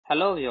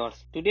Hello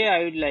viewers, today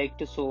I would like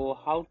to show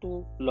how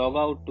to log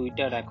out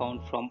Twitter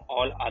account from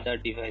all other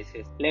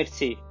devices. Let's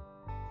see.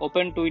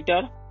 Open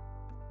Twitter.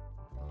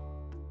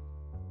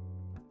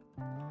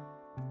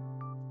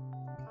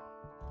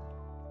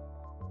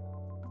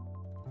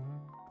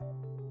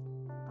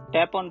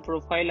 Tap on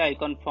profile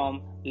icon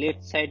from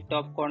left side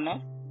top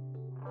corner.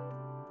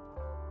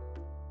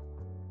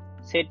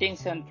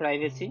 Settings and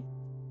privacy.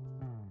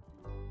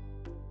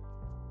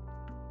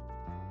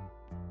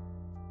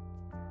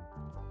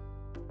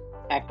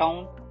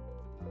 Account.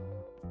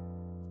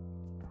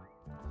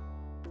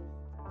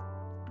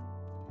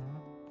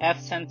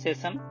 Apps and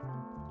session.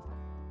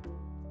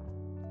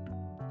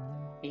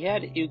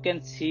 Here you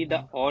can see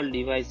the all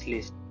device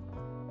list.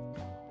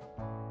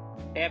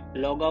 Tap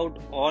log out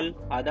all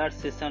other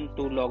session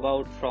to log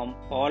out from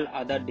all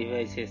other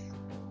devices.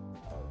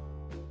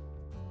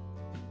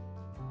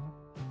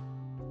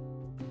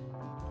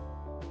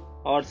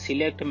 Or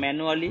select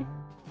manually.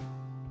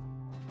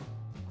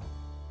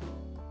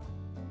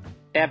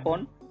 Tap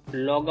on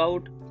log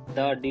out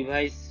the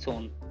device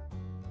shown.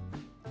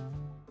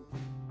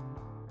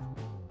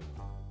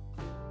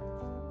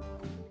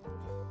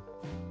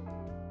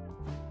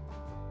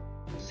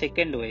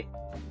 Second way.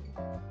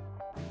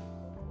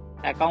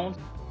 Accounts.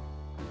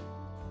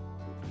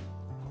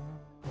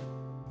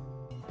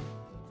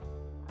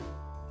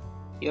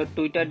 Your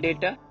Twitter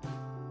data.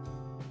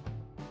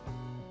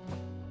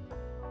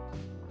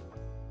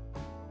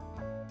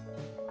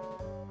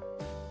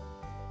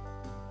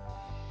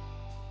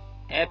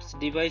 Apps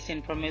device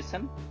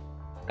information.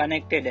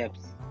 Connected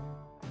apps.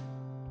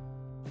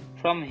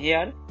 From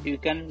here you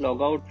can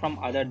log out from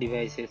other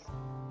devices.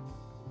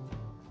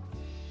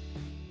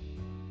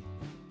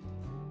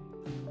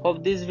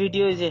 Hope this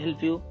video is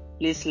help you.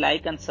 Please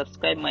like and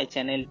subscribe my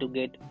channel to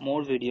get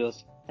more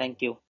videos. Thank you.